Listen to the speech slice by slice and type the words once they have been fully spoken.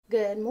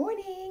Good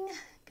morning.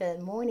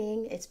 Good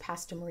morning. It's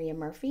Pastor Maria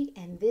Murphy,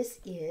 and this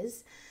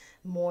is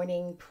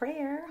morning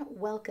prayer.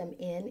 Welcome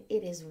in.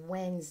 It is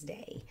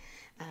Wednesday,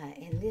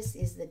 and this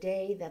is the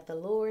day that the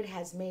Lord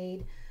has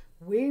made.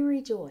 We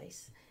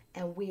rejoice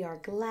and we are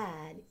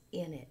glad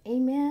in it.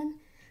 Amen.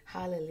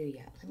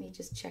 Hallelujah. Let me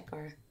just check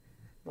our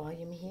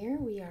volume here.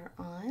 We are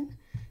on.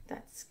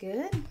 That's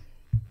good.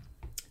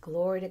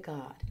 Glory to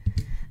God.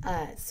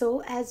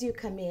 So as you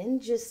come in,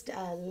 just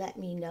let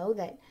me know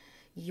that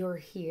you're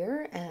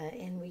here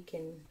and we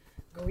can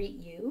greet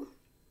you.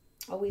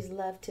 Always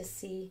love to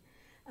see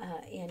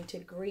and to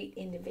greet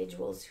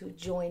individuals who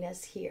join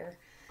us here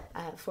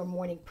for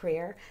morning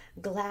prayer.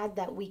 Glad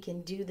that we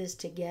can do this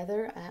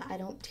together. I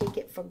don't take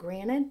it for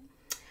granted.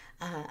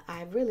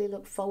 I really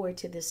look forward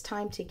to this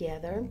time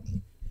together.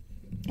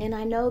 And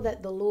I know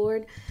that the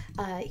Lord,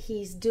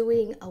 He's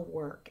doing a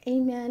work.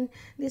 Amen.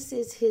 This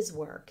is His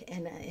work,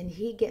 and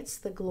He gets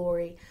the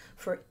glory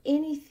for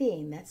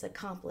anything that's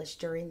accomplished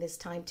during this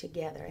time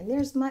together. And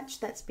there's much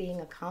that's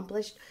being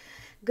accomplished.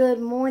 Good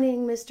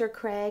morning, Mr.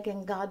 Craig,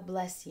 and God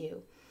bless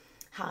you.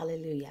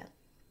 Hallelujah.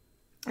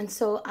 And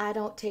so I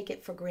don't take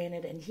it for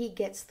granted, and He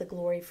gets the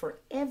glory for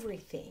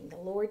everything. The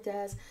Lord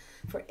does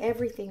for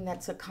everything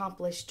that's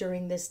accomplished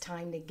during this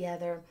time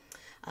together.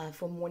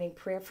 For morning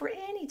prayer, for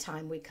any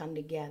time we come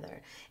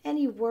together,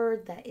 any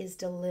word that is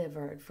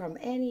delivered from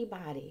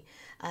anybody.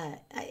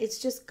 It's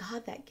just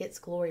God that gets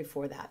glory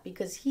for that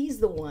because He's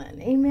the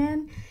one,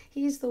 amen?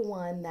 He's the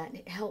one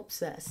that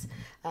helps us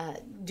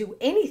do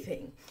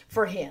anything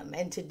for Him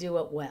and to do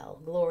it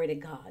well. Glory to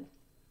God.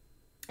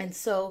 And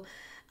so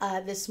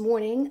this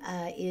morning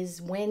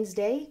is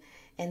Wednesday,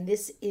 and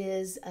this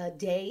is a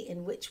day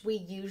in which we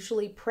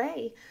usually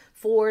pray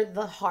for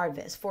the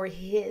harvest, for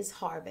His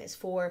harvest,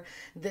 for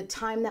the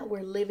time that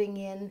we're living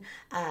in,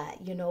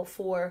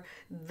 for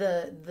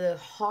the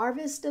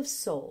harvest of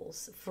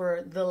souls,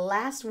 for the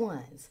last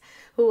ones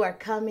who are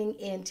coming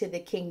into the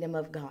kingdom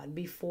of God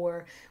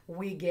before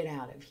we get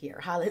out of here.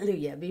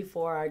 Hallelujah,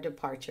 before our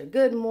departure.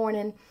 Good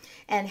morning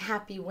and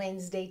happy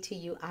Wednesday to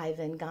you,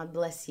 Ivan. God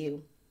bless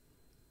you.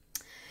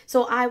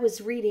 So I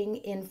was reading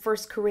in 1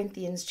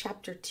 Corinthians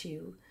chapter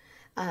 2,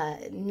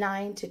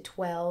 9 to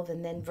 12,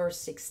 and then verse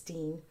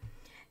 16.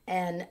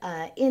 And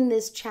in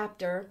this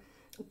chapter,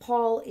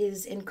 Paul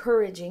is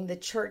encouraging the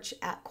church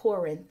at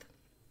Corinth.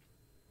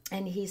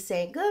 And he's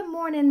saying, good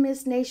morning,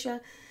 Miss Nasha.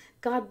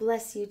 God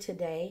bless you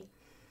today.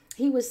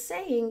 He was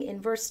saying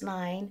in verse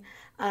 9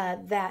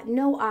 that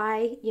no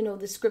eye,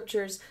 the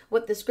scriptures,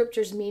 what the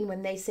scriptures mean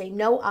when they say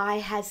no eye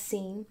has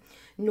seen,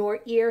 nor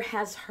ear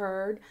has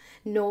heard,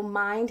 no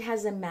mind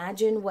has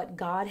imagined what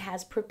God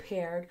has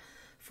prepared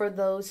for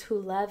those who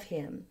love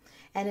Him.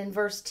 And in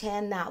verse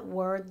 10, that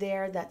word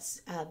there,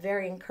 that's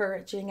very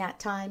encouraging at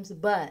times,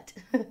 but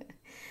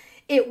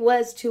it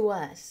was to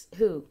us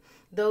who?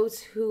 Those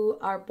who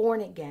are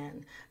born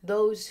again,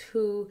 those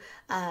who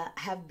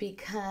have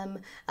become,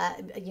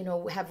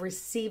 have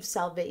received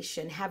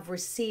salvation, have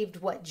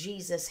received what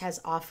Jesus has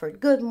offered.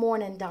 Good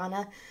morning,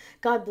 Donna.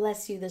 God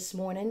bless you this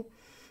morning.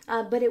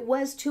 But it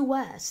was to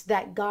us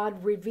that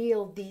God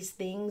revealed these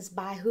things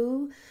by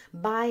who?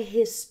 By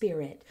His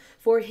Spirit.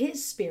 For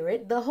His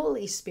Spirit, the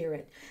Holy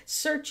Spirit,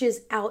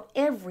 searches out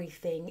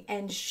everything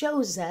and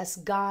shows us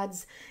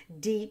God's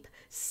deep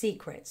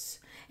secrets.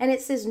 And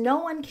it says no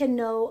one can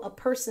know a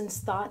person's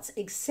thoughts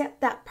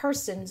except that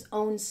person's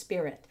own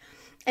spirit.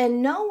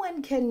 And no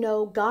one can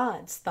know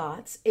God's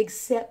thoughts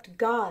except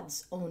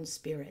God's own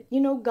spirit.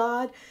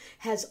 God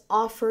has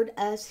offered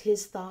us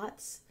His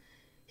thoughts.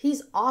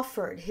 He's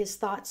offered His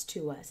thoughts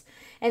to us.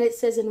 And it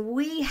says, and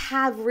we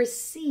have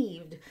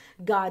received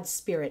God's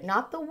Spirit,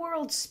 not the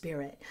world's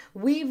spirit.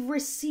 We've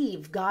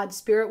received God's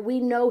Spirit. We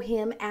know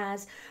Him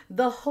as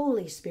the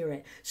Holy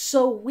Spirit.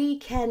 So we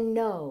can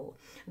know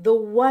the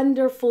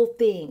wonderful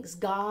things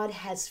God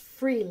has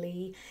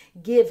freely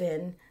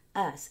given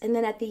us. And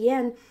then at the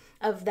end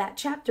of that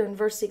chapter in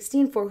verse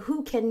 16, for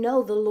who can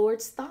know the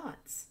Lord's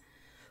thoughts?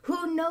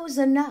 Who knows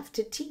enough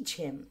to teach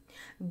Him?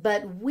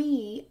 But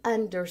we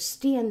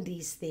understand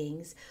these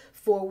things,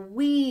 for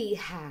we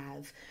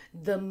have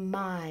the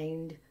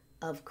mind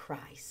of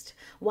Christ.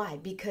 Why?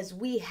 Because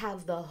we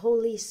have the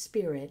Holy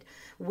Spirit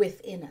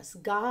within us.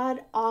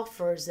 God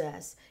offers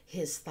us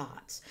His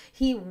thoughts.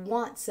 He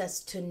wants us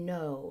to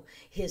know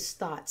His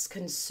thoughts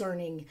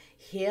concerning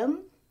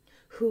Him,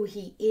 who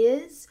He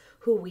is,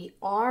 who we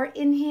are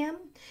in Him,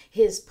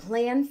 His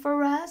plan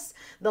for us.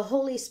 The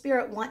Holy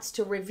Spirit wants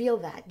to reveal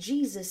that.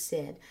 Jesus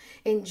said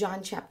in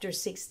John chapter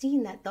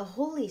 16 that the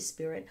Holy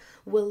Spirit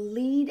will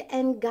lead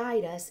and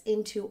guide us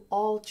into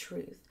all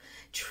truth.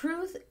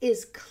 Truth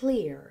is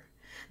clear.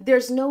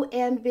 There's no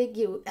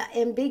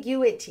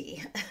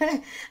ambiguity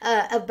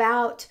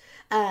about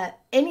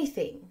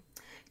anything.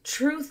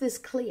 Truth is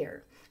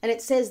clear. And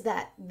it says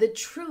that the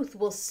truth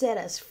will set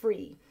us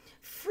free.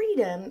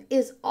 Freedom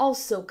is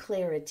also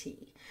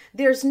clarity.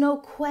 There's no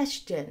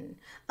question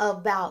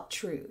about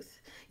truth.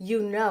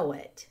 You know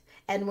it.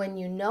 And when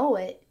you know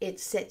it, it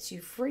sets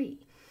you free.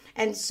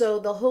 And so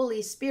the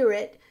Holy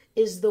Spirit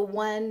is the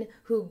one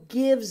who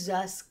gives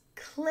us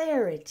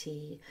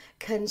clarity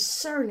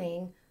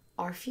concerning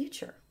our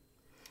future.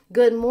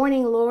 Good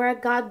morning, Laura.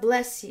 God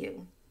bless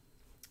you.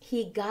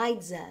 He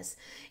guides us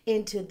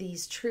into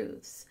these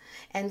truths.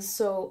 And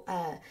so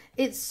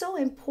it's so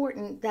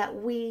important that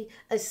we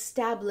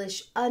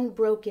establish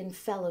unbroken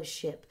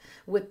fellowship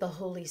with the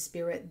Holy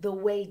Spirit the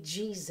way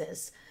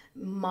Jesus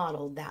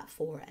modeled that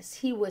for us.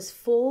 He was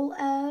full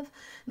of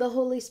the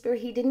Holy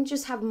Spirit. He didn't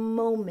just have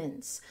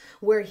moments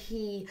where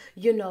he,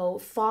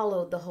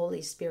 followed the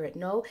Holy Spirit.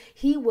 No,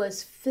 he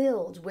was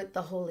filled with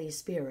the Holy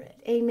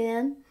Spirit.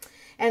 Amen.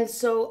 And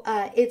so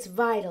it's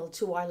vital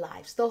to our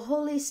lives. The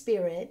Holy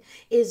Spirit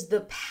is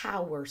the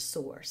power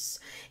source.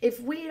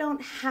 If we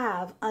don't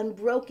have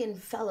unbroken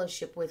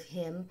fellowship with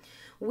him,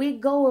 we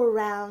go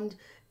around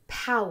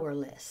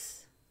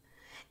powerless.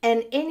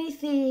 And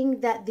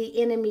anything that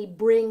the enemy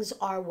brings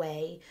our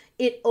way,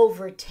 it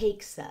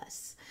overtakes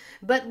us.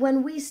 But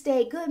when we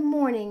stay, good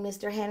morning,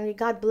 Mr. Henry,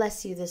 God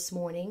bless you this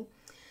morning.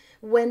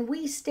 When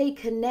we stay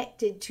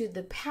connected to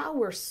the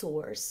power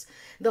source,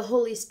 the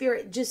Holy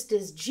Spirit, just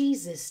as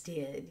Jesus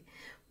did,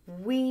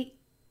 we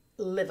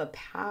live a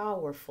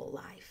powerful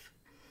life.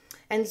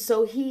 And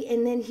so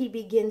then he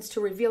begins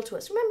to reveal to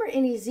us. Remember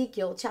in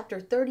Ezekiel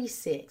chapter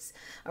 36,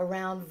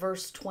 around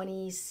verse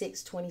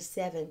 26,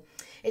 27,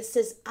 it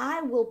says,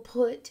 I will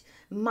put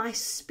my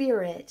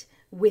spirit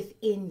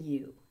within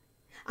you.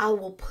 I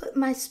will put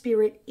my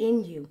spirit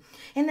in you.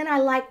 And then I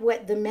like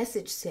what the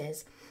Message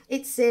says.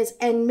 It says,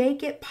 and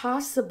make it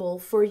possible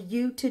for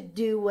you to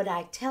do what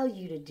I tell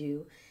you to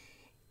do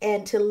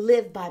and to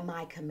live by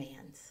my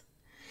commands.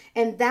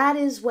 And that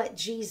is what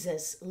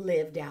Jesus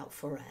lived out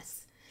for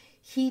us.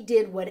 He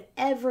did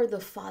whatever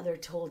the Father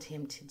told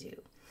him to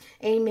do.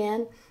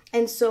 Amen.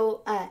 And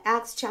so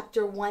Acts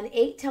chapter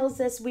 1:8 tells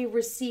us we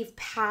receive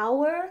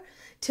power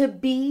to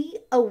be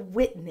a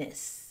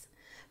witness.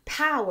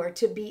 Power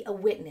to be a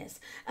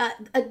witness.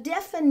 A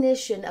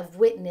definition of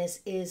witness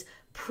is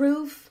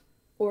proof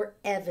or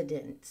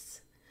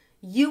evidence.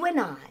 You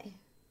and I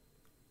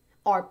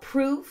are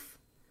proof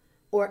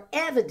or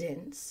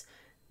evidence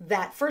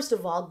that, first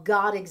of all,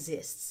 God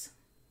exists.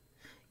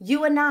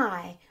 You and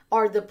I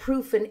are the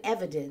proof and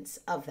evidence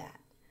of that.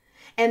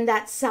 And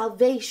that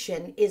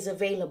salvation is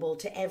available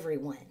to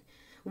everyone.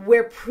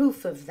 We're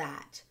proof of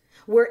that.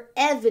 We're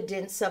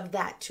evidence of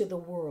that to the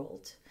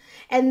world.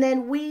 And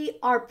then we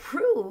are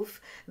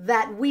proof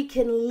that we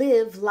can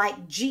live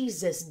like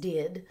Jesus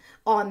did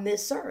on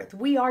this earth.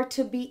 We are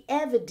to be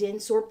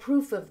evidence or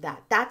proof of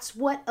that. That's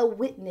what a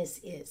witness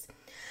is.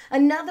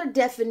 Another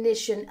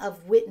definition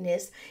of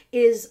witness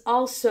is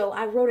also,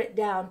 I wrote it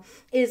down,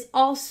 is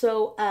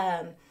also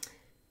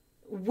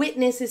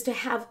witness is to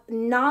have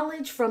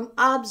knowledge from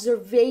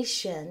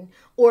observation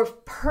or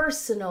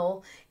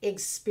personal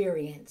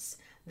experience.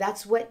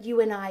 That's what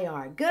you and I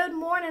are. Good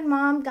morning,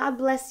 Mom. God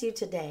bless you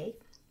today.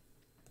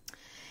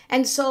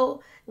 And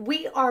so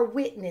we are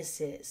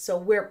witnesses. So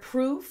we're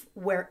proof,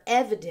 we're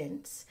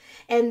evidence.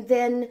 And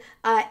then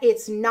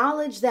it's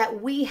knowledge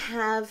that we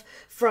have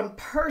from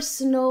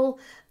personal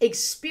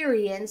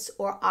experience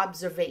or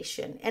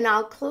observation. And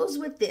I'll close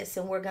with this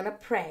and we're going to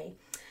pray.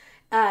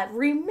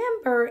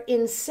 Remember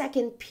in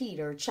 2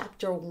 Peter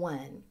chapter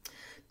 1,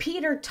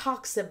 Peter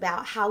talks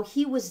about how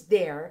he was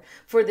there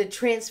for the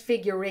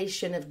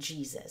transfiguration of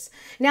Jesus.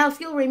 Now, if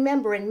you'll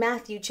remember in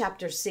Matthew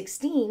chapter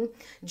 16,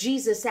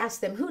 Jesus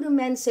asked them, who do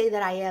men say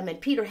that I am?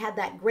 And Peter had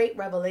that great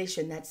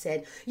revelation that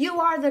said, you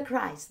are the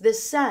Christ, the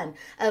Son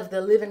of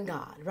the living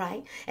God,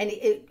 right? And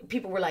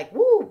people were like,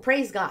 woo,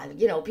 praise God.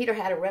 Peter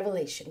had a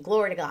revelation.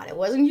 Glory to God. It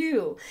wasn't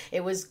you.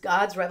 It was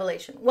God's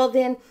revelation. Well,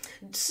 then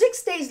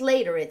 6 days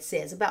later, it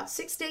says, about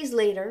 6 days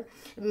later,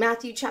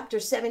 Matthew chapter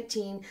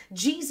 17,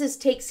 Jesus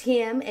takes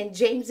him and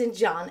James and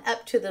John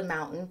up to the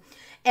mountain,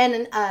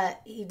 and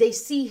they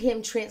see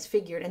him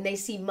transfigured, and they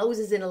see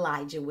Moses and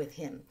Elijah with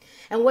him.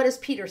 And what does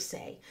Peter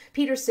say?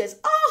 Peter says,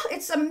 oh,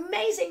 it's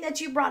amazing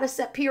that you brought us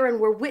up here and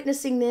we're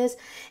witnessing this,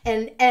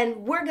 and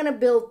we're going to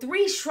build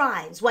 3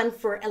 shrines, one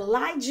for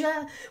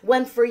Elijah,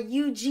 one for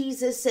you,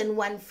 Jesus, and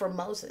one for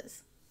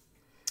Moses.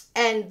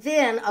 And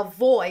then a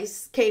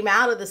voice came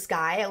out of the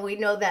sky, and we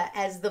know that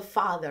as the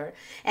Father,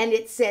 and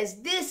it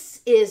says,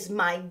 this is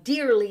my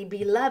dearly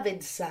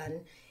beloved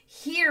Son.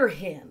 Hear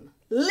him.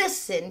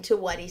 Listen to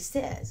what he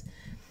says.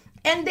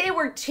 And they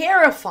were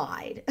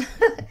terrified.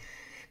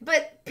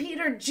 But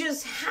Peter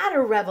just had a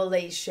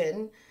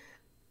revelation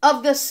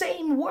of the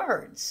same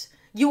words.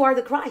 You are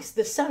the Christ,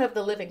 the Son of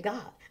the living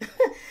God.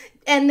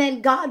 And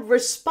then God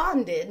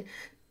responded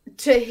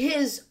to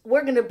his,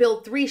 we're going to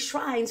build 3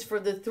 shrines for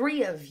the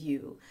 3 of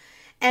you.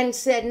 And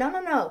said,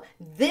 no,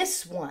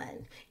 this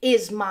one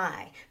is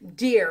my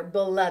dear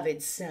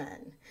beloved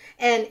Son.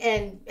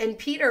 And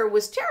Peter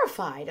was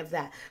terrified of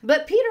that.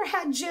 But Peter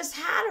had just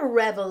had a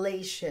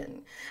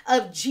revelation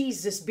of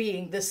Jesus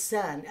being the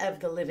Son of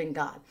the living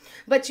God.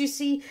 But you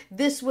see,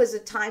 this was a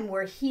time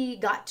where he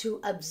got to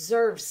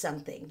observe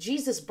something.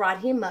 Jesus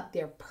brought him up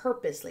there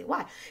purposely.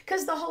 Why?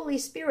 Because the Holy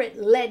Spirit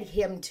led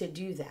him to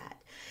do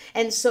that.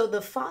 And so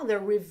the Father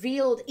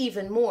revealed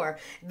even more.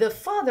 The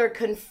Father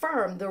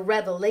confirmed the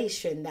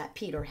revelation that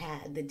Peter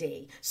had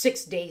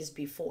 6 days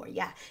before.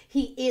 Yeah,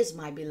 he is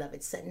my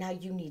beloved son. Now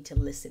you need to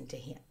listen to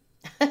him.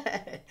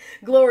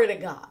 Glory to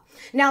God.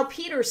 Now,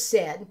 Peter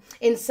said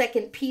in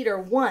 2 Peter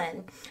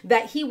 1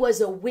 that he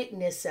was a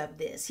witness of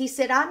this. He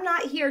said, I'm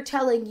not here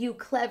telling you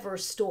clever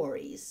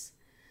stories,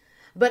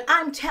 but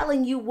I'm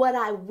telling you what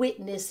I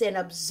witnessed and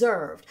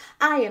observed.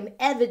 I am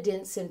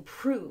evidence and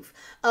proof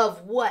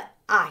of what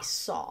I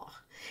saw.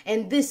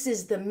 And this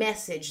is the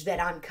message that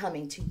I'm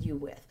coming to you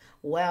with.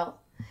 Well,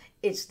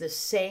 it's the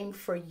same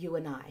for you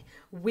and I.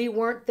 We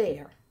weren't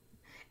there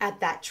at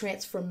that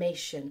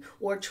transformation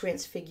or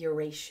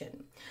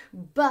transfiguration.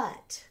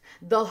 But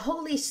the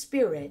Holy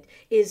Spirit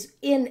is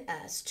in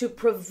us to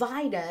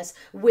provide us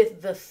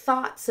with the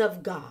thoughts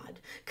of God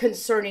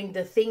concerning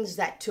the things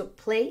that took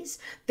place,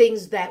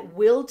 things that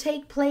will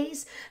take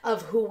place,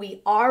 of who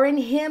we are in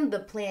Him, the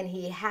plan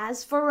He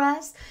has for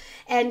us.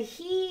 And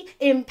He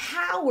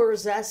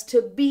empowers us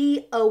to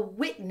be a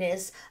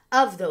witness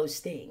of those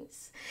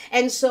things.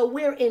 And so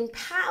we're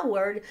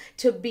empowered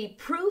to be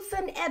proof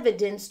and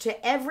evidence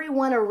to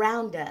everyone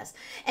around us.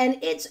 And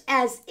it's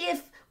as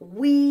if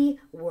we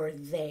were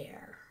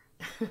there.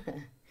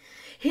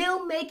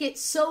 He'll make it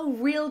so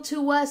real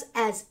to us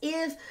as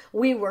if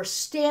we were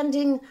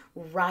standing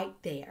right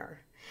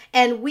there.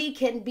 And we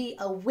can be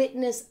a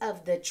witness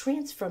of the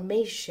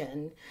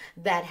transformation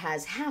that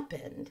has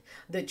happened,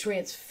 the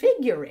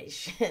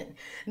transfiguration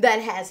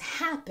that has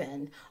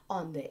happened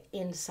on the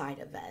inside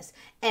of us.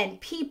 And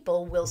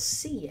people will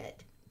see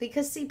it.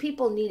 Because, see,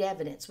 people need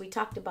evidence. We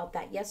talked about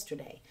that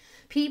yesterday.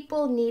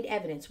 People need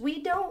evidence.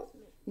 We don't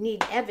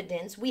need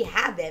evidence. We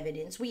have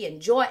evidence. We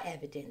enjoy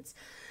evidence.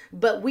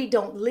 But we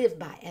don't live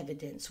by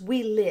evidence.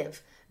 We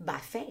live by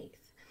faith.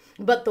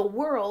 But the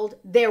world,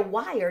 they're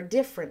wired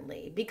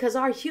differently because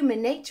our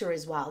human nature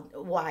is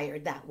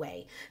wired that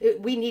way.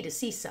 We need to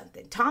see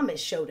something.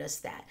 Thomas showed us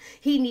that.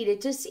 He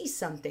needed to see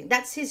something.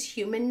 That's his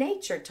human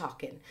nature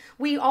talking.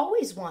 We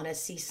always want to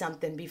see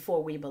something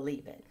before we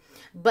believe it.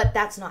 But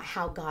that's not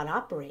how God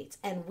operates.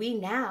 And we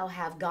now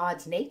have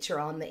God's nature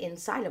on the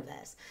inside of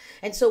us.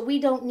 And so we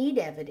don't need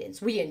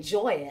evidence. We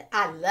enjoy it.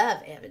 I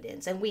love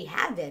evidence and we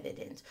have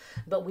evidence,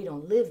 but we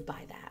don't live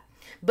by that.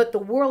 But the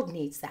world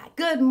needs that.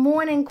 Good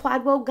morning,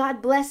 Quadwo.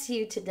 God bless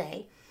you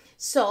today.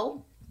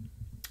 So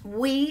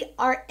we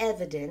are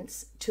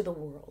evidence to the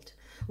world.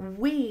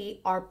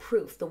 We are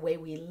proof. The way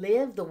we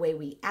live, the way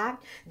we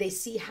act, they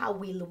see how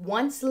we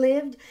once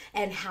lived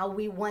and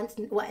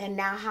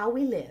now how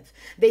we live.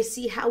 They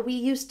see how we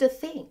used to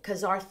think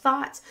because our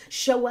thoughts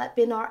show up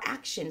in our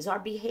actions, our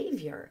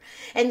behavior.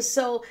 And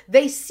so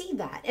they see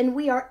that, and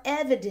we are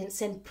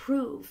evidence and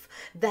proof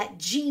that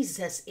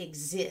Jesus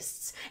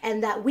exists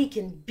and that we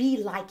can be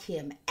like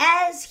Him.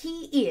 As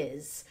He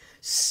is,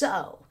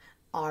 so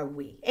are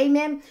we.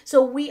 Amen.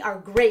 So we are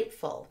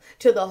grateful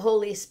to the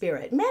Holy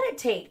Spirit.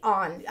 Meditate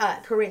on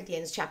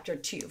Corinthians chapter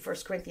 2, 1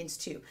 Corinthians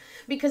 2,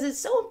 because it's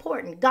so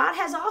important. God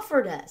has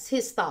offered us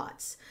His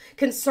thoughts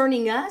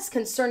concerning us,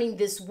 concerning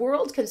this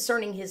world,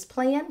 concerning His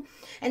plan.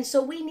 And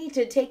so we need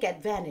to take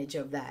advantage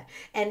of that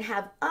and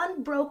have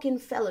unbroken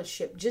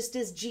fellowship, just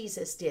as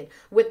Jesus did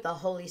with the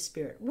Holy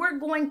Spirit. We're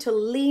going to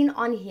lean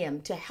on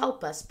Him to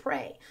help us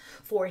pray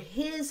for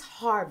His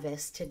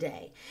harvest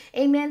today.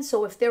 Amen.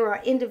 So if there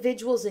are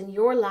individuals in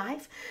your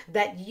life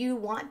that you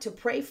want to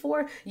pray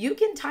for, you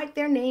can type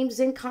their names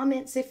in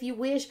comments if you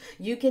wish.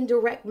 You can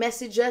direct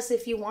message us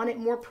if you want it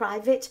more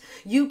private.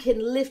 You can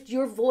lift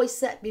your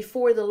voice up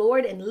before the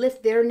Lord and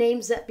lift their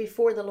names up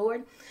before the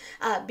Lord.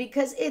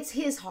 Because it's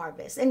His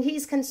harvest and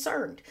He's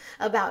concerned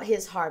about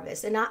His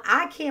harvest. And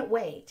I can't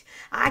wait.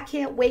 I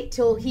can't wait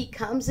till He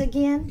comes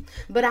again.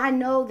 But I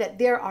know that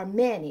there are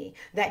many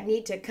that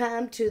need to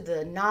come to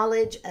the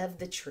knowledge of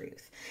the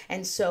truth.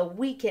 And so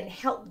we can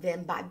help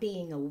them by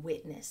being a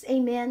witness.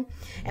 Amen.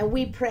 And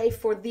we pray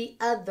for the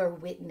other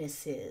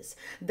witnesses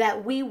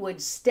that we would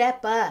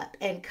step up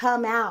and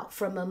come out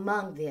from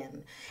among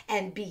them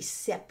and be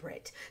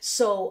separate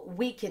so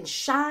we can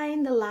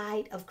shine the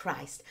light of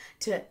Christ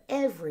to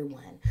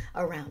everyone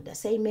around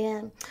us.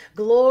 Amen.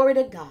 Glory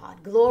to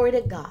God. Glory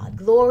to God.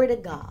 Glory to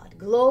God.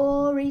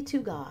 Glory to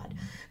God.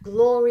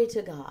 Glory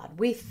to God.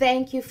 We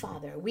thank you,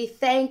 Father. We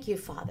thank you,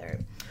 Father.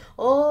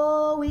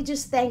 Oh, we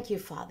just thank you,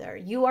 Father.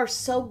 You are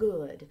so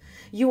good.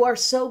 You are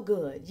so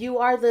good. You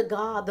are the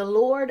God, the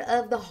Lord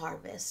of the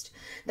harvest.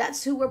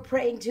 That's who we're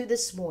praying to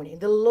this morning.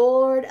 The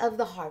Lord of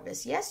the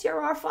harvest. Yes,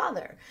 you're our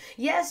Father.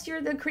 Yes,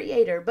 you're the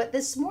Creator. But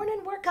this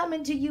morning we're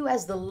coming to you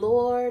as the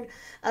Lord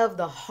of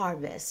the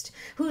harvest,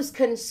 who's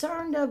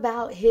concerned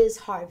about His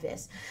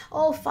harvest.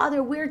 Oh,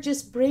 Father, we're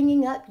just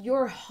bringing up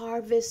your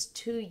harvest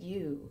to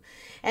you.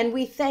 And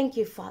we thank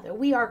you, Father.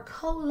 We are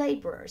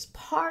co-laborers,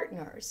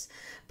 partners,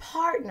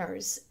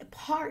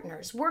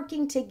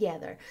 working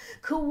together,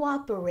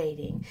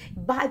 cooperating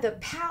by the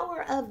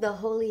power of the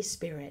Holy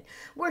Spirit.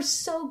 We're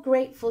so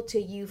grateful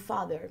to you,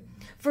 Father,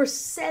 for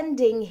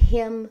sending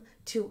Him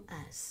to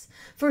us,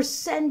 for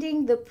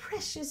sending the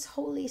precious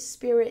Holy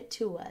Spirit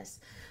to us.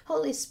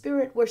 Holy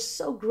Spirit, we're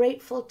so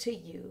grateful to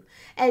you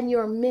and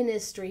your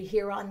ministry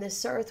here on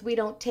this earth. We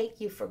don't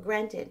take you for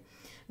granted,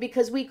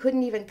 because we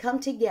couldn't even come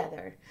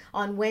together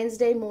on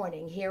Wednesday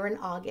morning here in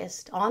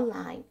August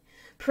online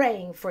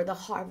praying for the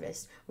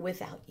harvest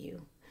without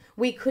you.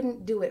 We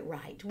couldn't do it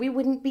right. We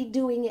wouldn't be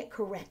doing it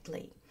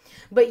correctly.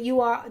 But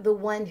you are the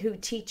one who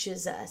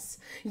teaches us.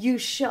 You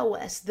show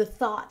us the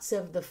thoughts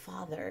of the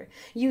Father.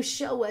 You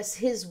show us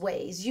his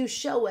ways. You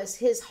show us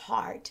his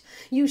heart.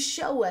 You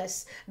show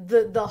us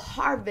the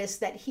harvest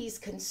that he's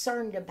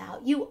concerned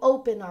about. You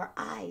open our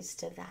eyes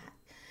to that.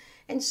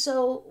 And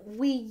so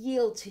we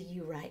yield to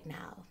you right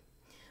now.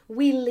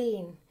 We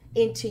lean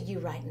into you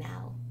right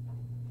now.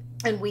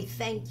 And we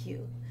thank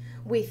you.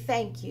 We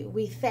thank you.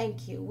 We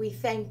thank you. We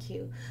thank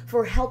you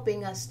for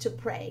helping us to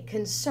pray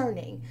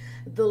concerning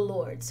the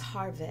Lord's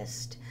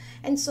harvest.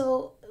 And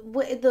so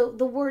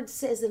the word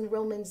says in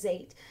Romans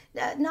 8,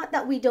 not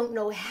that we don't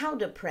know how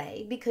to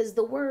pray, because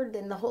the word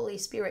and the Holy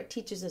Spirit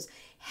teaches us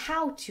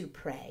how to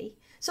pray.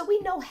 So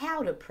we know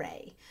how to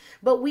pray,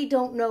 but we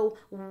don't know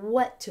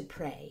what to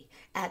pray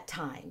at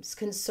times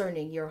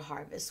concerning your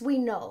harvest. We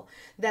know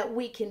that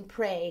we can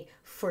pray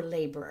for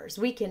laborers.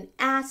 We can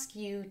ask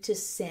you to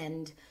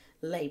send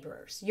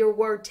laborers. Your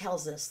word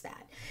tells us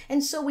that.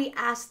 And so we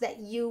ask that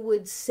you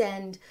would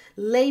send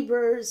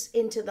laborers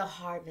into the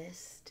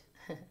harvest.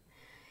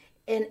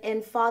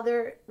 And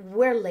Father,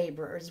 we're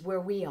laborers where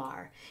we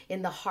are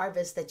in the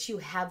harvest that you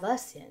have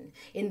us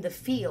in the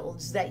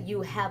fields that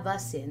you have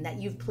us in, that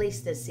you've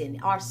placed us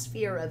in, our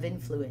sphere of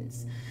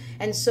influence.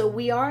 And so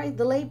we are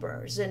the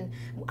laborers. And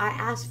I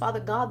ask,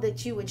 Father God,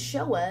 that you would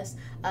show us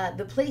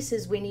the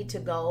places we need to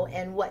go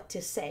and what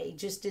to say,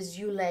 just as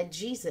you led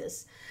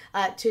Jesus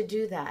to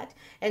do that.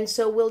 And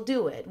so we'll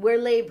do it. We're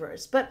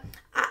laborers. But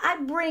I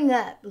bring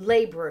up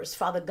laborers,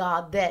 Father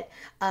God, that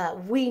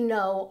we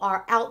know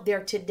are out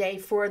there today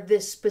for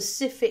this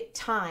specific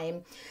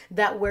time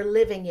that we're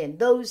living in.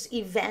 Those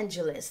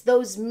evangelists,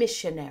 those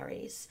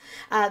missionaries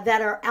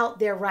that are out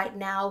there right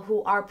now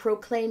who are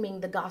proclaiming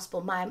the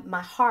gospel.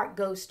 My heart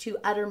goes to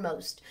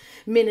Uttermost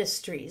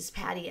Ministries,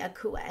 Patty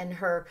Akua and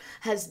her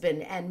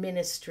husband and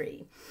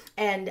ministry,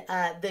 and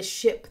the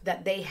ship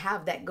that they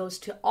have that goes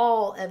to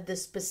all of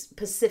the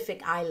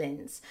Pacific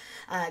Islands,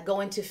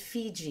 going to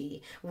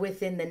Fiji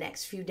within the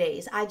next few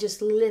days. I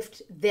just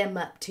lift them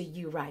up to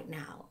you right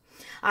now.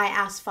 I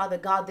ask, Father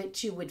God,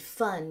 that you would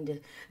fund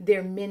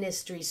their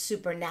ministry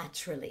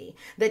supernaturally,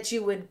 that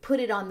you would put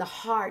it on the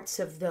hearts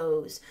of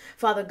those,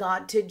 Father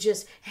God, to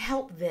just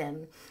help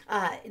them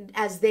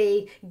as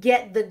they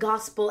get the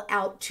gospel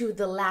out to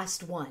the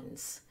last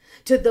ones,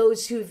 to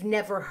those who've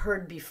never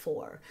heard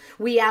before.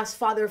 We ask,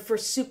 Father, for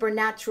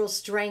supernatural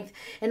strength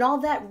and all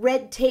that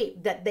red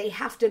tape that they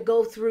have to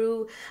go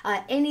through,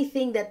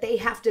 anything that they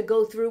have to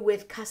go through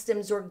with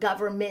customs or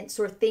governments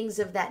or things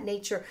of that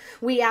nature.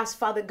 We ask,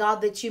 Father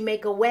God, that you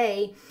make a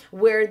way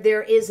where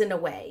there isn't a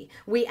way.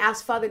 We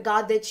ask, Father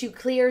God, that you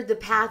clear the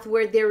path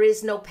where there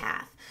is no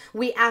path.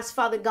 We ask,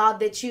 Father God,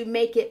 that you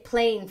make it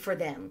plain for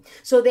them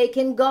so they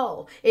can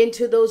go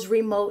into those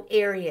remote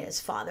areas,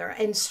 Father,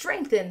 and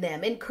strengthen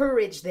them,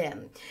 encourage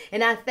them.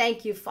 And I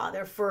thank you,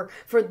 Father, for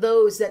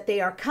those that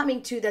they are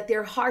coming to, that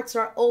their hearts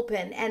are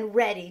open and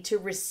ready to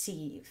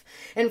receive.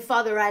 And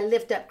Father, I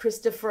lift up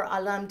Christopher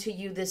Alam to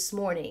you this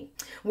morning,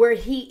 where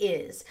he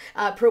is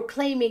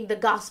proclaiming the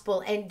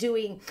gospel and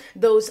doing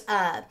those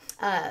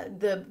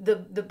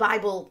the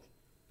Bible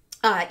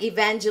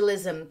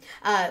evangelism,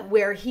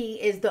 where he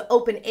is the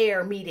open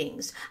air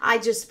meetings. I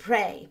just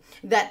pray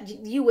that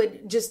you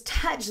would just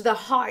touch the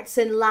hearts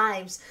and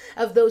lives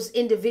of those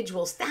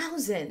individuals,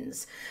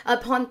 thousands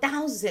upon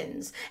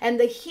thousands, and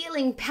the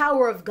healing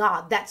power of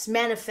God that's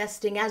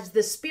manifesting as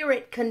the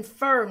Spirit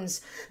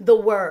confirms the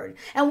word.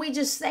 And we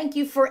just thank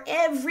you for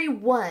every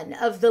one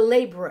of the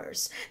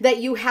laborers that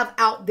you have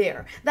out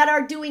there that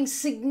are doing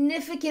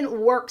significant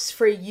works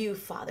for you,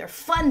 Father.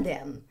 Fund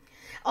them.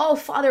 Oh,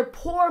 Father,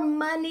 pour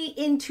money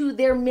into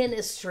their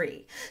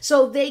ministry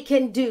so they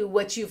can do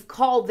what you've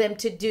called them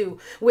to do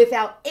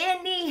without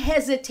any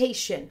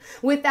hesitation,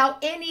 without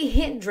any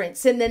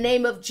hindrance, in the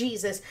name of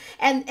Jesus.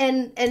 And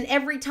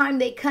every time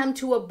they come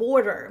to a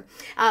border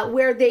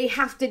where they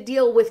have to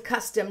deal with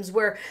customs,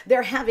 where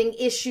they're having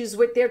issues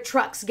with their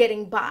trucks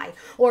getting by,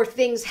 or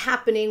things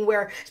happening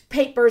where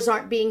papers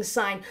aren't being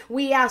signed,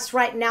 we ask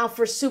right now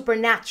for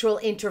supernatural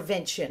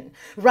intervention.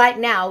 Right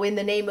now, in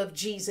the name of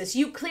Jesus,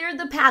 you clear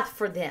the path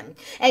for them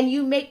and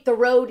you make the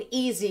road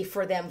easy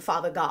for them,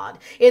 Father God,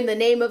 in the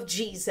name of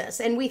Jesus.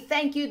 And we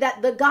thank you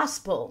that the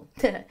gospel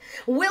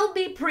will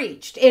be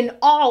preached in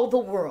all the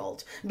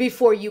world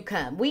before you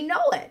come. We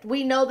know it.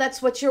 We know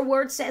that's what your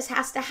word says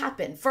has to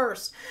happen.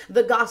 First,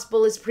 the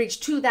gospel is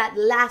preached to that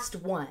last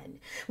one.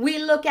 We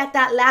look at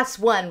that last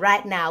one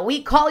right now.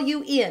 We call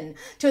you in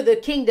to the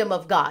kingdom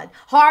of God.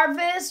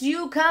 Harvest,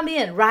 you come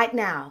in right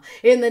now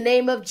in the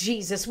name of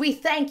Jesus. We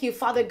thank you,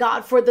 Father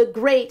God, for the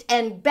great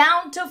and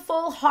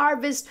bountiful harvest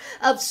harvest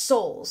of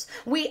souls.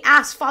 We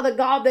ask, Father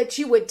God, that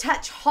you would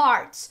touch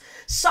hearts,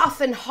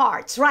 soften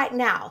hearts right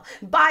now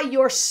by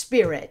your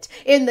Spirit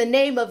in the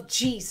name of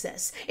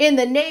Jesus, in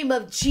the name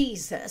of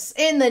Jesus,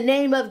 in the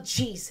name of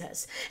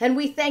Jesus. And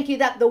we thank you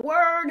that the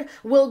word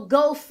will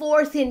go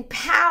forth in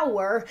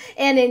power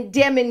and in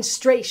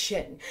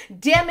demonstration.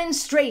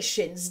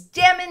 Demonstrations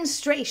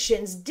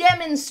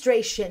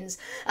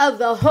of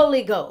the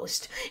Holy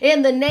Ghost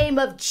in the name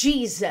of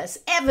Jesus.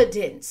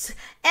 Evidence.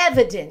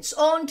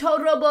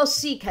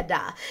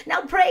 Ontorobosikada.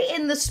 Now pray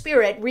in the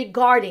Spirit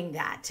regarding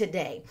that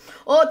today.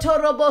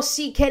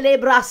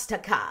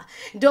 Otorobosikelebrastaka.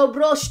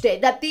 Dobroshte.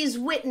 That these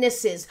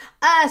witnesses,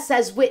 us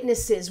as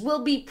witnesses,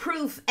 will be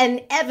proof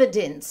and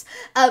evidence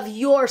of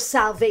your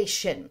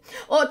salvation.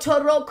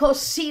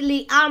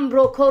 Otorokosili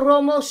ambro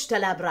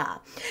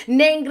koromostalabra.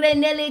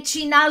 Nengrenele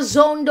china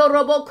zondo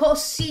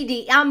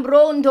robokosidi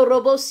ambrondo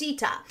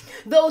robosita.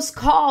 Those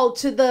called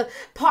to the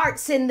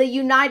parts in the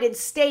United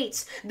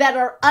States that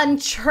are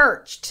unchurched,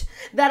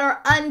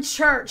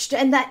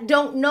 and that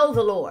don't know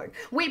the Lord.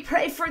 We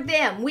pray for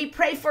them. We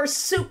pray for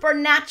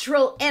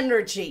supernatural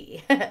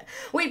energy.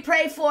 We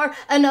pray for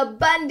an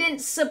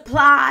abundant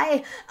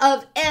supply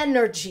of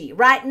energy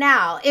right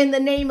now in the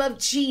name of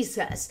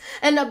Jesus.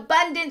 An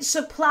abundant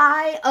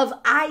supply of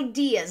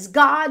ideas,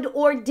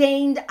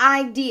 God-ordained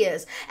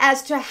ideas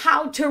as to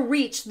how to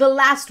reach the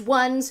last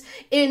ones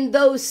in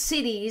those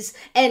cities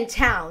and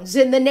towns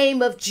in the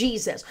name of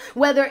Jesus.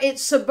 Whether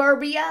it's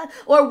suburbia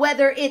or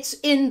whether it's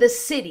in the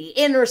city,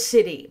 inner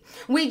city.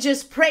 We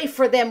just pray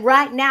for them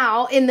right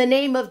now in the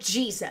name of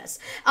Jesus.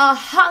 A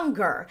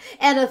hunger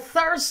and a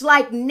thirst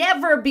like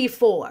never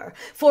before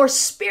for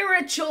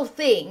spiritual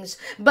things,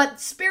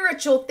 but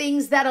spiritual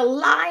things that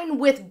align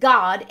with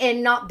God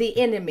and not the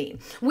enemy.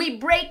 We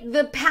break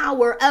the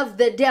power of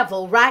the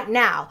devil right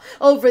now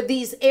over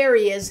these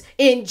areas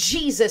in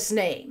Jesus'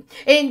 name.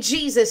 In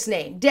Jesus'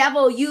 name.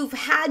 Devil, you've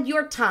had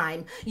your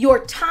time.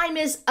 Your time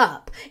is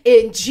up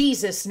in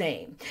Jesus'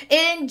 name.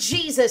 In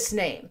Jesus'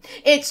 name.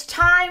 It's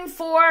time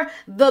for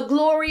the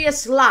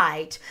glorious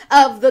light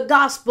of the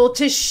gospel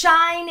to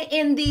shine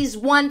in these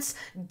once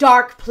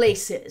dark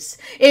places.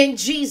 In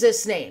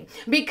Jesus' name.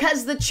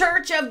 Because the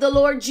church of the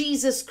Lord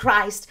Jesus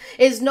Christ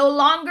is no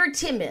longer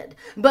timid,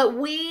 but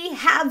we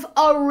have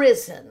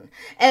arisen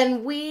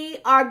and we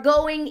are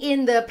going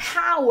in the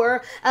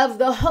power of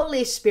the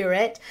Holy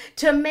Spirit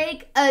to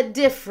make a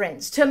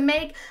difference, to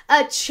make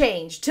a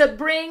change, to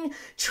bring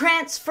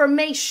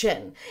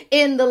transformation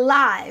in the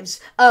lives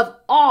of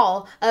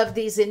all of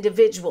these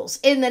individuals.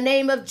 In the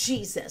name of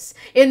Jesus,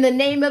 in the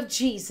name of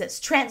Jesus,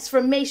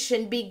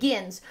 transformation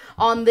begins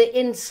on the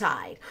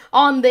inside,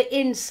 on the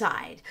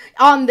inside,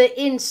 on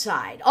the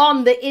inside,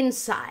 on the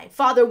inside.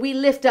 Father, we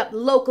lift up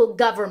local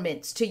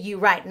governments to you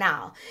right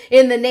now.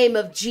 In the name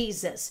of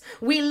Jesus,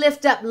 we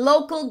lift up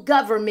local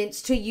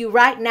governments to you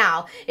right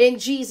now in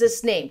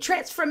Jesus' name.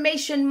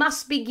 Transformation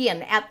must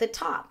begin at the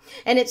top,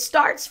 and it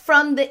starts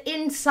from the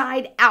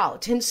inside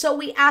out. And so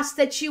we ask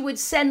that you would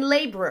send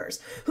laborers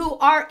who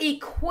are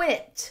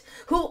equipped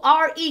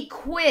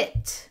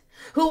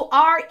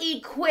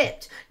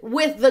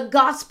with the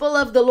gospel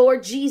of the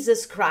Lord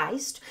Jesus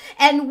Christ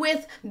and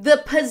with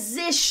the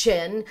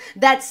position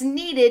that's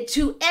needed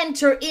to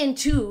enter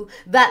into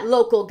that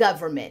local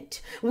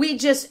government. We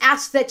just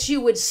ask that you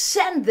would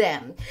send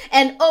them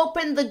and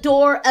open the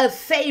door of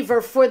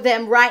favor for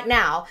them right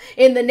now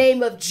in the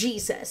name of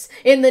Jesus,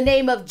 in the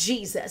name of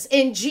Jesus,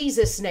 in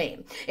Jesus'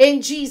 name,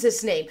 in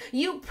Jesus' name.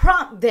 You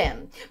prompt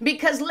them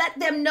because let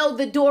them know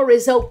the door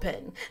is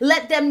open.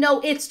 Let them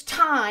know it's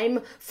time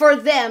for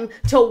them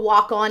to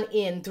walk on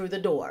in through the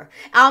door.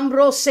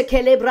 Ambrose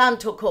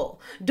celebrantoko,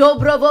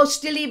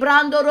 dobrovosti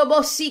librando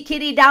robosi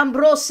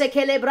kiridambrose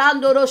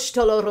celebrando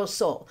rostolo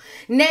rosso.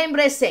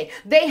 Nembrese,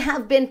 they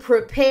have been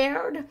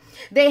prepared,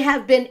 they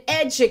have been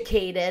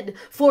educated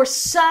for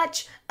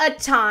such a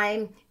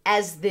time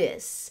as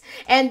this,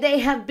 and they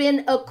have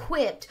been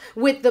equipped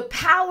with the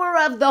power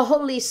of the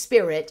Holy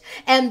Spirit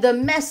and the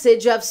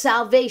message of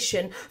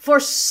salvation for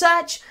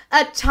such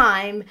a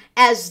time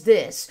as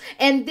this.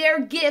 And their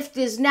gift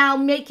is now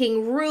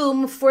making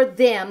room for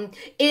them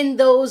in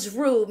those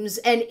rooms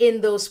and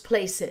in those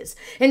places.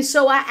 And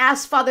so I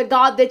ask, Father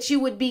God, that you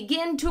would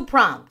begin to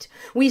prompt.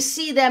 We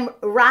see them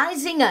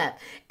rising up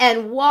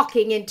and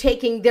walking and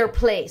taking their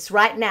place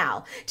right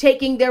now,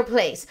 taking their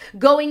place,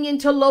 going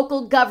into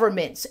local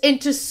governments,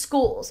 into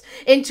schools,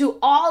 into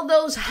all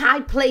those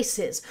high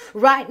places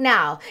right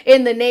now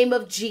in the name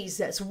of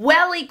Jesus.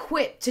 Well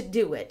equipped to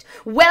do it,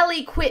 well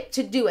equipped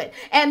to do it.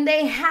 And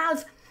they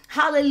have,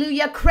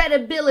 hallelujah,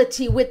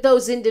 credibility with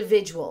those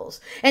individuals.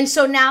 And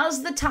so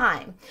now's the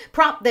time.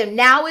 Prompt them.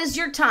 Now is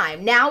your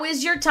time. Now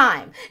is your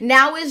time.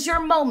 Now is your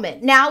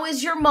moment. Now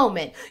is your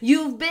moment.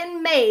 You've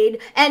been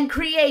made and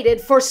created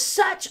for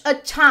such a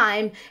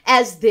time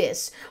as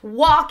this.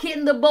 Walk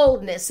in the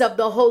boldness of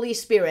the Holy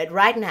Spirit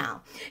right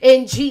now.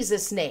 In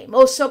Jesus' name.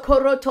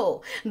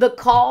 Osokoroto. The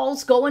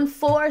calls going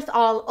forth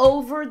all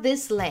over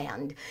this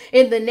land.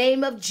 In the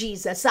name of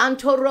Jesus.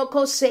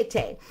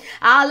 Antorokosete.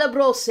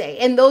 Alabrose.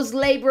 And those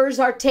laborers believers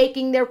are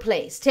taking their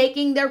place,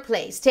 taking their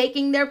place,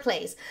 taking their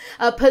place.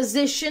 A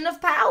position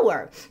of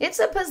power. It's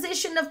a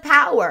position of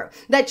power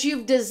that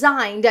you've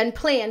designed and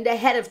planned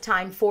ahead of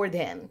time for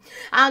them.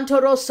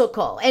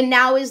 Antorosoko. And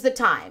now is the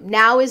time.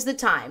 Now is the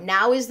time.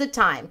 Now is the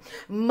time.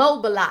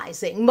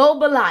 Mobilizing,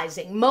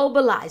 mobilizing,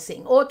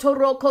 mobilizing.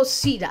 Otoroko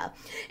sida.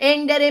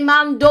 Endere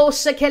mando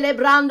se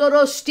celebrando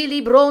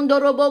rostili brondo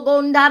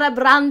robogondara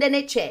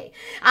brandeneche.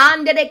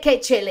 Andere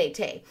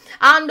kechelete.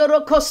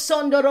 Andoro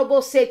kosondo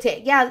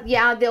robosete.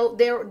 Yeah,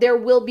 there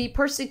will be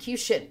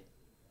persecution.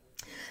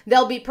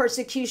 There'll be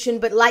persecution,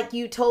 but like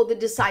you told the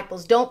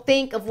disciples, don't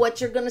think of what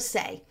you're going to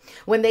say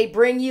when they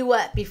bring you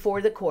up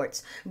before the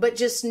courts, but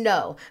just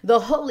know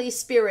the Holy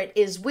Spirit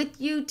is with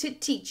you to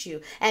teach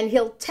you, and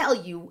he'll tell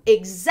you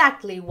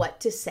exactly what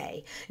to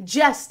say,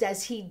 just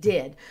as he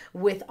did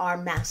with our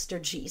Master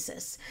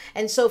Jesus.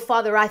 And so,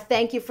 Father, I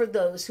thank you for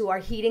those who are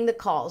heeding the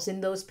calls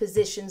in those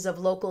positions of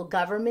local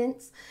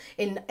governments,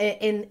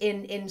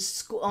 in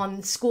school,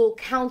 on school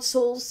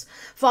councils,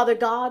 Father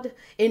God,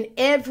 in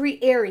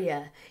every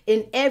area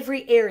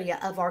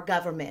of our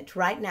government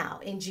right now,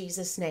 in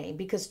Jesus' name,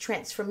 because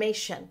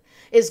transformation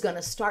is going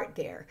to start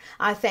there.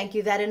 I thank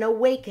you that an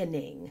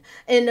awakening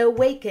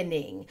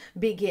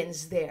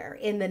begins there,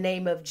 in the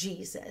name of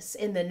Jesus,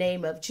 in the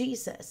name of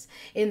Jesus,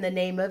 in the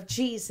name of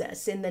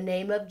Jesus, in the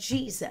name of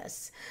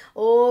Jesus.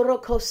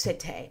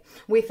 Orokosete.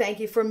 We thank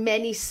you for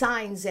many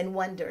signs and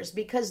wonders,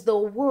 because the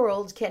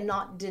world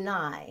cannot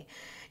deny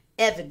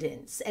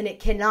evidence, and it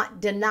cannot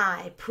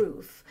deny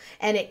proof,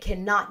 and it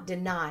cannot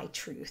deny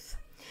truth.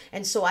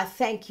 And so I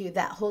thank you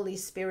that, Holy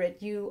Spirit,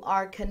 you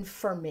are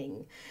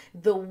confirming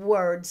the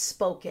word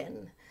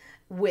spoken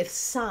with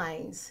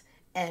signs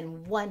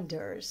and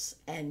wonders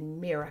and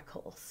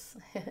miracles.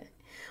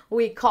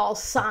 We call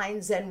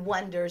signs and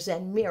wonders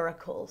and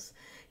miracles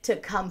to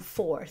come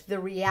forth, the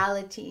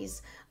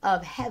realities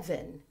of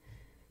heaven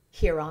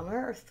here on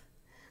earth.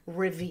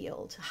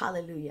 Revealed,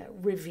 hallelujah,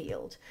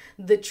 revealed,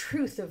 the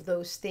truth of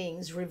those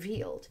things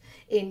revealed,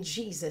 in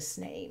Jesus'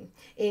 name,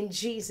 in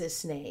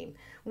Jesus' name.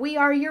 We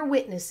are your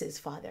witnesses,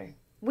 Father.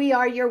 We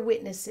are your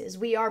witnesses.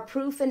 We are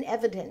proof and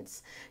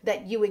evidence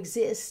that you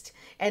exist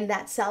and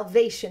that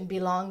salvation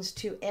belongs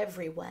to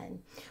everyone.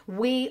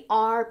 We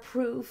are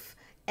proof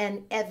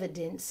and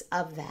evidence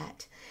of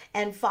that.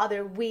 And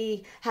Father,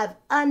 we have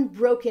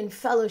unbroken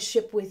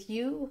fellowship with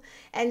you.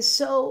 And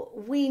so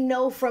we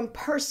know from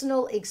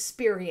personal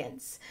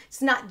experience,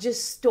 it's not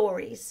just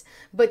stories,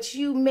 but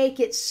you make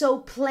it so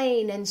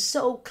plain and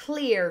so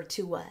clear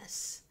to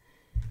us.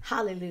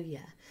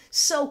 Hallelujah.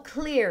 So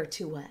clear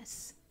to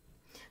us,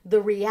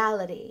 the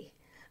reality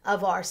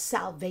of our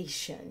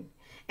salvation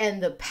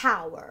and the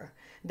power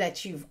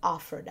that you've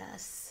offered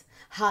us.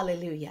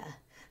 Hallelujah.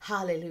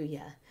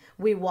 Hallelujah.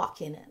 We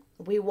walk in it.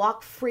 We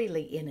walk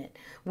freely in it.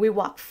 We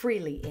walk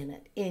freely in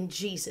it. In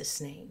Jesus'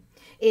 name.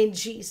 In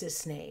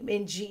Jesus' name.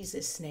 In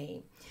Jesus'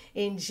 name.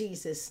 In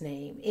Jesus'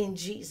 name. In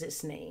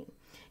Jesus' name.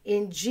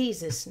 In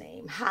Jesus'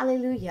 name.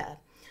 Hallelujah.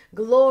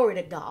 Glory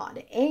to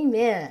God.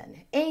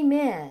 Amen.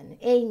 Amen.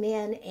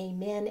 Amen.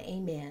 Amen.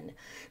 Amen.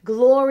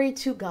 Glory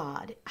to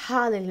God.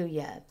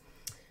 Hallelujah.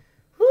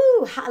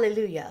 Woo,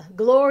 hallelujah.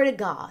 Glory to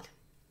God.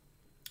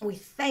 We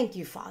thank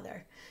you,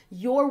 Father.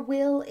 Your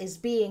will is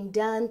being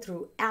done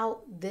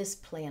throughout this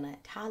planet.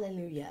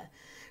 Hallelujah.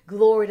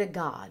 Glory to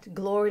God.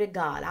 Glory to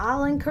God.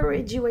 I'll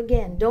encourage you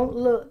again. Don't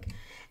look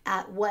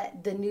at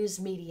what the news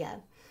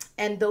media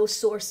and those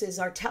sources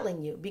are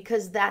telling you,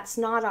 because that's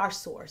not our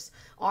source.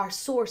 Our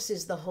source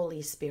is the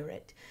Holy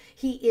Spirit.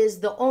 He is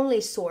the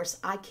only source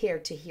I care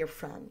to hear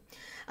from.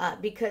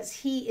 Because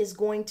he is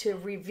going to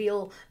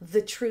reveal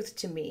the truth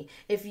to me.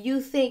 If you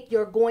think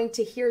you're going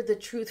to hear the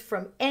truth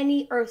from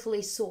any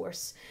earthly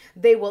source,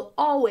 they will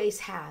always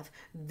have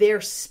their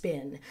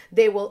spin.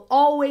 They will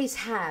always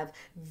have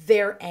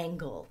their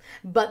angle.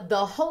 But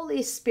the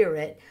Holy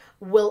Spirit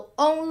will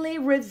only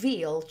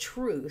reveal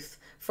truth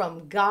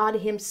from God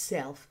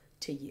himself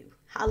to you.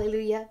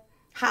 Hallelujah.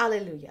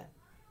 Hallelujah.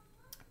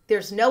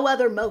 There's no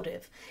other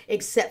motive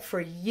except for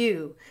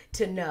you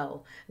to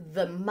know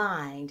the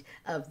mind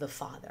of the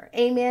Father.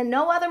 Amen.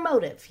 No other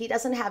motive. He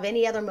doesn't have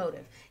any other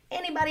motive.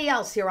 Anybody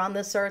else here on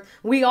this earth,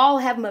 we all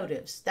have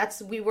motives.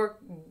 We were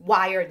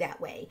wired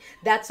that way.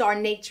 That's our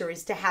nature,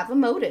 is to have a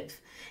motive.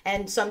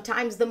 And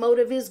sometimes the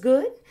motive is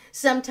good.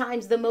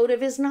 Sometimes the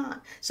motive is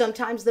not.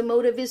 Sometimes the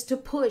motive is to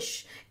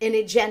push an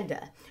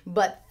agenda.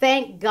 But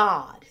thank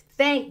God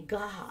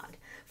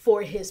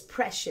for his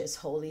precious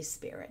Holy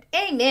Spirit.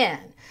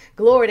 Amen.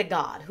 Glory to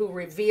God, who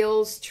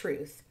reveals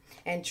truth,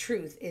 and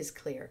truth is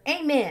clear.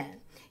 Amen.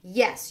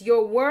 Yes,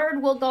 your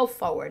word will go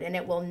forward, and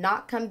it will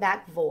not come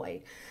back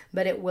void,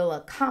 but it will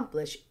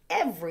accomplish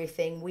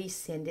everything we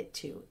send it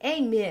to.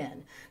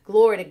 Amen.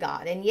 Glory to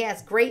God. And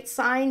yes, great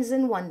signs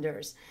and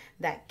wonders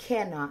that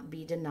cannot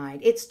be denied.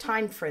 It's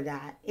time for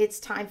that.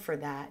 It's time for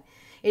that.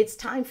 It's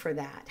time for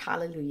that.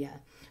 Hallelujah.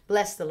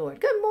 Bless the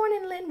Lord. Good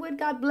morning, Linwood.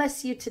 God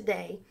bless you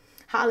today.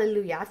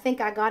 Hallelujah. I think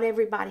I got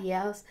everybody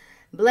else.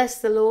 Bless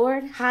the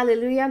Lord.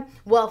 Hallelujah.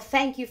 Well,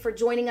 thank you for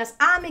joining us.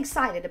 I'm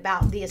excited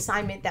about the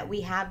assignment that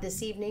we have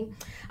this evening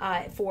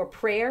for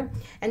prayer.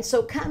 And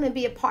so come and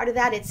be a part of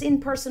that. It's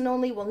in person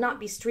only. We'll not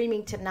be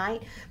streaming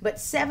tonight, but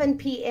 7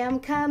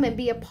 p.m. Come and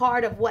be a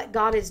part of what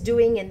God is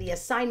doing and the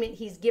assignment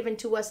he's given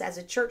to us as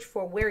a church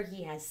for where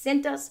he has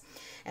sent us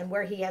and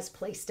where he has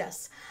placed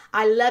us.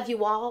 I love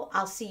you all.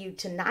 I'll see you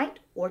tonight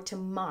or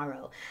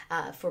tomorrow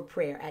for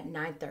prayer at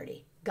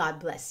 9:30. God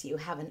bless you.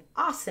 Have an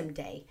awesome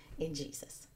day in Jesus.